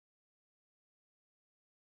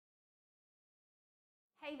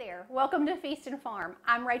Hey there, welcome to Feast and Farm.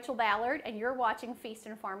 I'm Rachel Ballard and you're watching Feast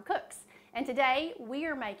and Farm Cooks. And today we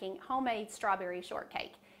are making homemade strawberry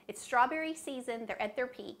shortcake. It's strawberry season, they're at their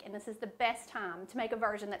peak, and this is the best time to make a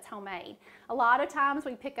version that's homemade. A lot of times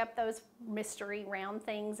we pick up those mystery round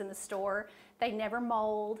things in the store. They never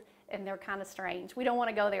mold and they're kind of strange. We don't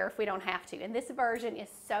want to go there if we don't have to. And this version is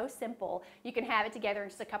so simple, you can have it together in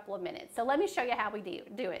just a couple of minutes. So let me show you how we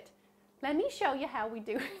do it. Let me show you how we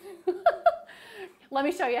do it. Let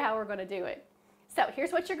me show you how we're going to do it. So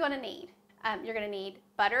here's what you're going to need. You're going to need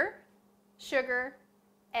butter, sugar,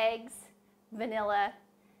 eggs, vanilla,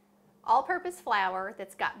 all-purpose flour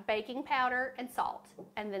that's got baking powder and salt,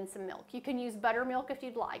 and then some milk. You can use buttermilk if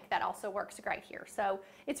you'd like. That also works great here. So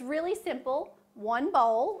it's really simple. One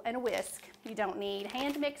bowl and a whisk. You don't need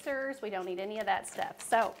hand mixers. We don't need any of that stuff.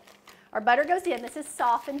 So our butter goes in. This is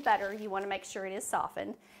softened butter. You want to make sure it is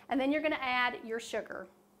softened. And then you're going to add your sugar.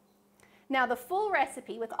 Now the full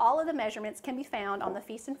recipe with all of the measurements can be found on the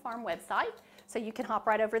Feast and Farm website. So you can hop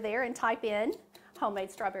right over there and type in homemade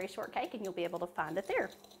strawberry shortcake and you'll be able to find it there.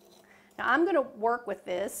 Now I'm going to work with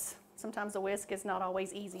this. Sometimes the whisk is not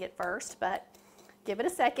always easy at first, but give it a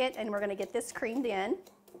second and we're going to get this creamed in.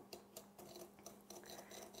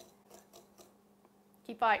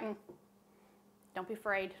 Keep fighting. Don't be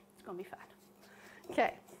afraid. It's going to be fine.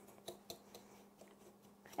 Okay.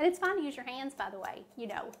 And it's fine to use your hands, by the way. You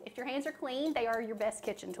know, if your hands are clean, they are your best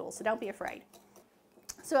kitchen tools, so don't be afraid.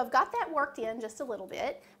 So I've got that worked in just a little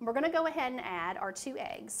bit. And we're going to go ahead and add our 2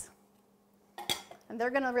 eggs. And they're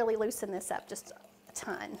going to really loosen this up just a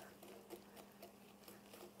ton.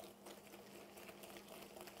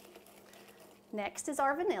 Next is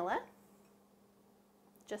our vanilla.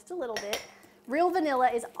 Just a little bit. Real vanilla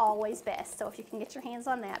is always best, so if you can get your hands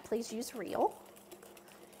on that, please use real.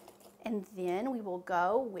 And then we will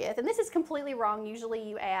go with, and this is completely wrong, usually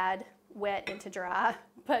you add wet into dry,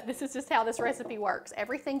 but this is just how this recipe works.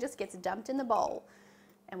 Everything just gets dumped in the bowl.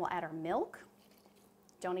 And we'll add our milk.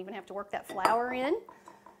 Don't even have to work that flour in.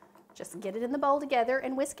 Just get it in the bowl together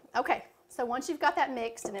and whisk it. Okay, so once you've got that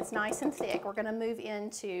mixed and it's nice and thick, we're gonna move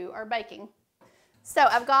into our baking. So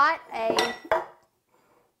I've got a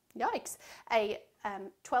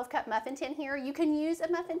 12-cup muffin tin here. You can use a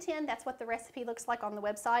muffin tin. That's what the recipe looks like on the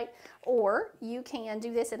website. Or you can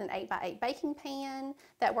do this in an 8x8 baking pan.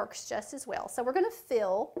 That works just as well. So we're going to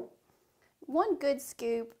fill 1 good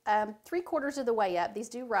scoop 3/4 of the way up. These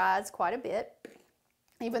do rise quite a bit.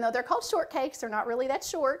 Even though they're called shortcakes, they're not really that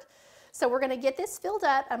short. So we're going to get this filled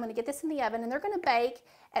up. I'm going to get this in the oven, and they're going to bake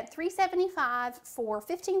at 375 for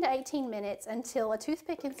 15 to 18 minutes until a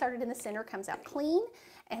toothpick inserted in the center comes out clean,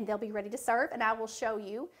 and they'll be ready to serve. And I will show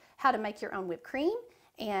you how to make your own whipped cream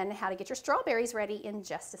and how to get your strawberries ready in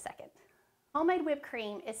just a second. Homemade whipped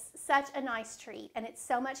cream is such a nice treat, and it's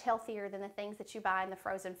so much healthier than the things that you buy in the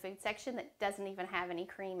frozen food section that doesn't even have any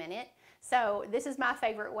cream in it. So this is my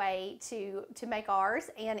favorite way to make ours,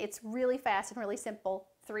 and it's really fast and really simple.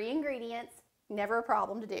 3 ingredients, never a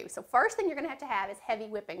problem to do. So first thing you're going to have is heavy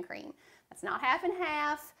whipping cream. That's not half and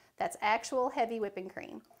half, that's actual heavy whipping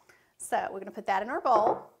cream. So we're going to put that in our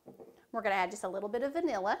bowl. We're going to add just a little bit of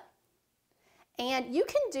vanilla. And you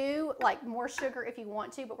can do like more sugar if you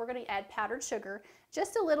want to, but we're going to add powdered sugar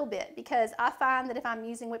just a little bit because I find that if I'm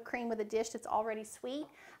using whipped cream with a dish that's already sweet,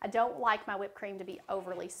 I don't like my whipped cream to be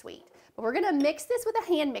overly sweet. But we're going to mix this with a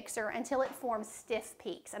hand mixer until it forms stiff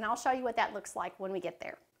peaks, and I'll show you what that looks like when we get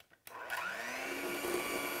there.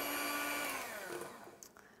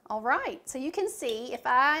 All right, so you can see if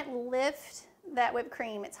I lift that whipped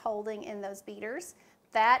cream it's holding in those beaters,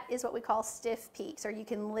 that is what we call stiff peaks, or you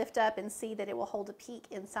can lift up and see that it will hold a peak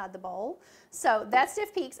inside the bowl. So that's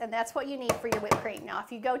stiff peaks, and that's what you need for your whipped cream. Now,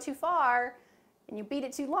 if you go too far and you beat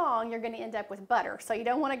it too long, you're going to end up with butter, so you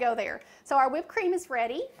don't want to go there. So our whipped cream is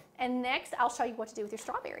ready, and next I'll show you what to do with your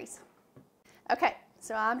strawberries. Okay,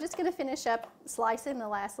 so I'm just going to finish up slicing the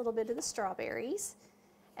last little bit of the strawberries.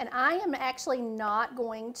 And I am actually not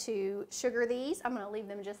going to sugar these. I'm going to leave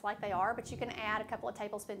them just like they are, but you can add a couple of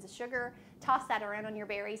tablespoons of sugar, toss that around on your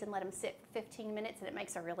berries and let them sit for 15 minutes, and it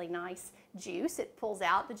makes a really nice juice. It pulls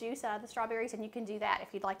out the juice out of the strawberries, and you can do that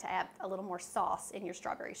if you'd like to add a little more sauce in your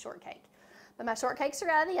strawberry shortcake. But my shortcakes are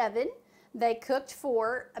out of the oven. They cooked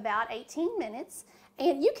for about 18 minutes,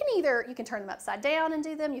 and you can turn them upside down and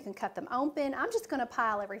do them. You can cut them open. I'm just going to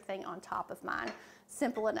pile everything on top of mine.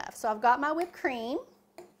 Simple enough. So I've got my whipped cream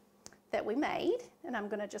that we made, and I'm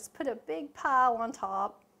going to just put a big pile on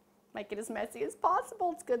top, make it as messy as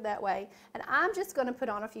possible. It's good that way. And I'm just going to put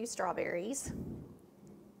on a few strawberries,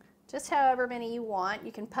 just however many you want.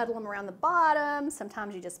 You can puddle them around the bottom.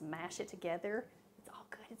 Sometimes you just mash it together. It's all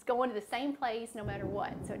good. It's going to the same place no matter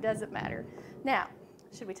what, so it doesn't matter. Now,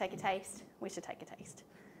 Should we take a taste? We should take a taste.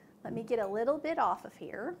 Let me get a little bit off of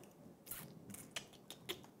here.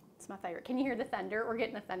 It's my favorite. Can you hear the thunder? We're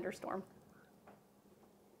getting a thunderstorm.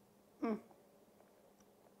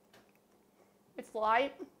 It's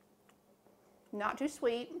light, not too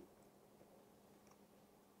sweet,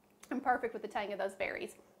 and perfect with the tang of those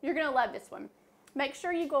berries. You're gonna love this one. Make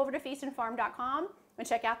sure you go over to feastandfarm.com and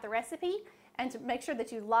check out the recipe, and to make sure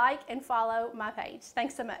that you like and follow my page.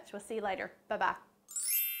 Thanks so much. We'll see you later. Bye-bye.